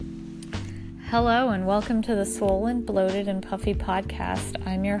Hello and welcome to the Swollen, Bloated, and Puffy podcast.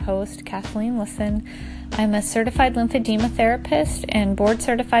 I'm your host, Kathleen Lisson. I'm a certified lymphedema therapist and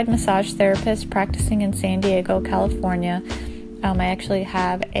board-certified massage therapist practicing in San Diego, California. I actually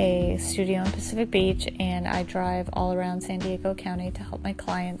have a studio in Pacific Beach, and I drive all around San Diego County to help my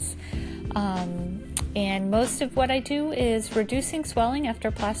clients. And most of what I do is reducing swelling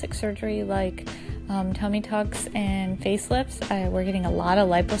after plastic surgery, like tummy tucks and facelifts. We're getting a lot of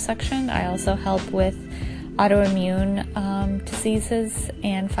liposuction. I also help with autoimmune diseases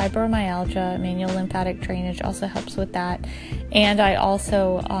and fibromyalgia. Manual lymphatic drainage also helps with that. And I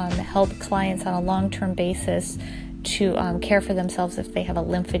also help clients on a long-term basis to care for themselves if they have a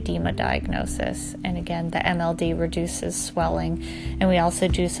lymphedema diagnosis. And again, the MLD reduces swelling. And we also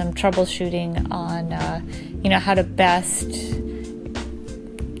do some troubleshooting on, how to best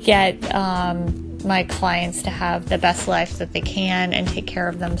get my clients to have the best life that they can and take care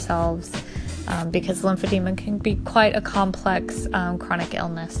of themselves, because lymphedema can be quite a complex chronic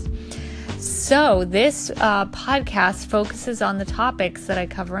illness. So this podcast focuses on the topics that I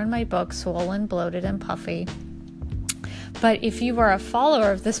cover in my book, Swollen, Bloated, and Puffy. But if you are a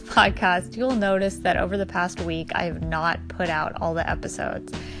follower of this podcast, you'll notice that over the past week, I have not put out all the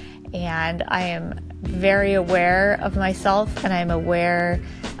episodes. And I am very aware of myself, and I'm aware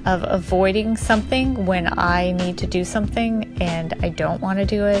of avoiding something when I need to do something and I don't want to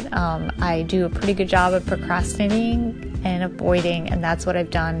do it. I do a pretty good job of procrastinating and avoiding, and that's what I've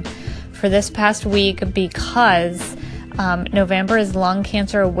done for this past week, because November is Lung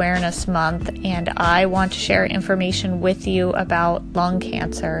Cancer Awareness Month, and I want to share information with you about lung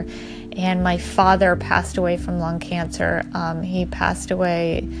cancer. And my father passed away from lung cancer. He passed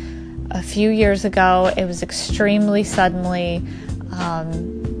away a few years ago. It was extremely suddenly,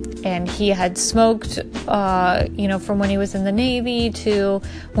 and he had smoked, from when he was in the Navy to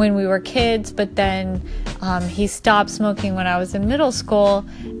when we were kids, but then he stopped smoking when I was in middle school,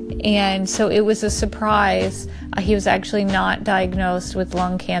 and so it was a surprise. He was actually not diagnosed with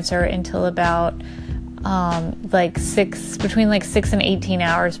lung cancer until about between 6 and 18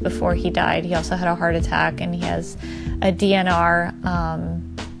 hours before he died. He also had a heart attack, and he has a DNR,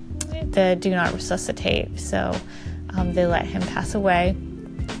 the do not resuscitate, so they let him pass away,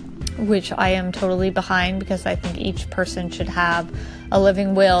 which I am totally behind, because I think each person should have a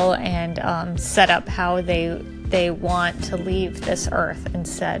living will and set up how they want to leave this earth,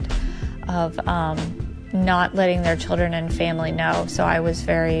 instead of not letting their children and family know. So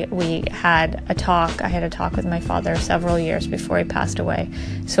we had a talk. I had a talk with my father several years before he passed away.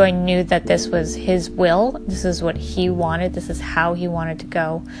 So I knew that this was his will. This is what he wanted. This is how he wanted to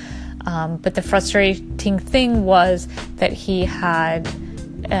go. But the frustrating thing was that he had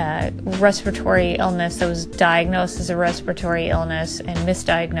respiratory illness that was diagnosed as a respiratory illness and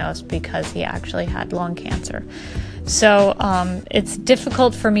misdiagnosed because he actually had lung cancer. So it's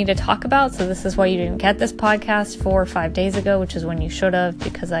difficult for me to talk about. So this is why you didn't get this podcast 4 or 5 days ago, which is when you should have,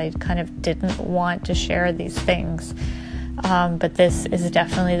 because I kind of didn't want to share these things. But this is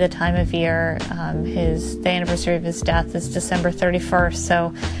definitely the time of year. The anniversary of his death is December 31st.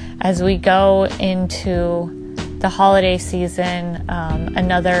 So as we go into the holiday season,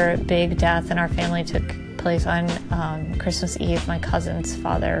 another big death in our family took place on Christmas Eve. My cousin's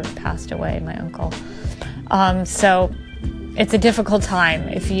father passed away, my uncle. So it's a difficult time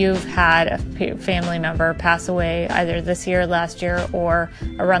if you've had a family member pass away either this year, last year, or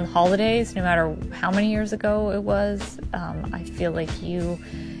around the holidays, no matter how many years ago it was. I feel like you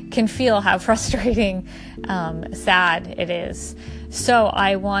can feel how frustrating, sad it is. So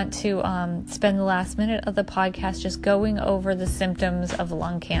I want to spend the last minute of the podcast just going over the symptoms of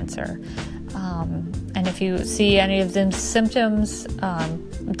lung cancer. And if you see any of the symptoms,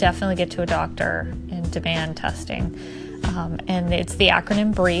 definitely get to a doctor and demand testing. And it's the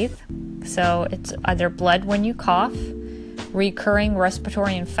acronym BREATHE. So it's either blood when you cough, recurring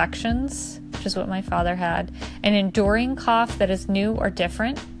respiratory infections, which is what my father had, an enduring cough that is new or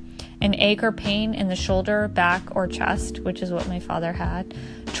different, an ache or pain in the shoulder, back, or chest, which is what my father had,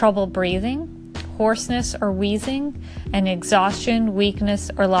 trouble breathing, hoarseness or wheezing, and exhaustion, weakness,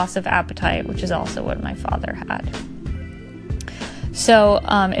 or loss of appetite, which is also what my father had. So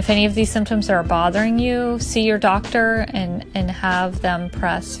if any of these symptoms are bothering you, see your doctor and have them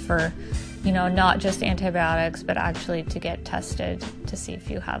press for, not just antibiotics, but actually to get tested to see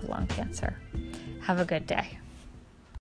if you have lung cancer. Have a good day.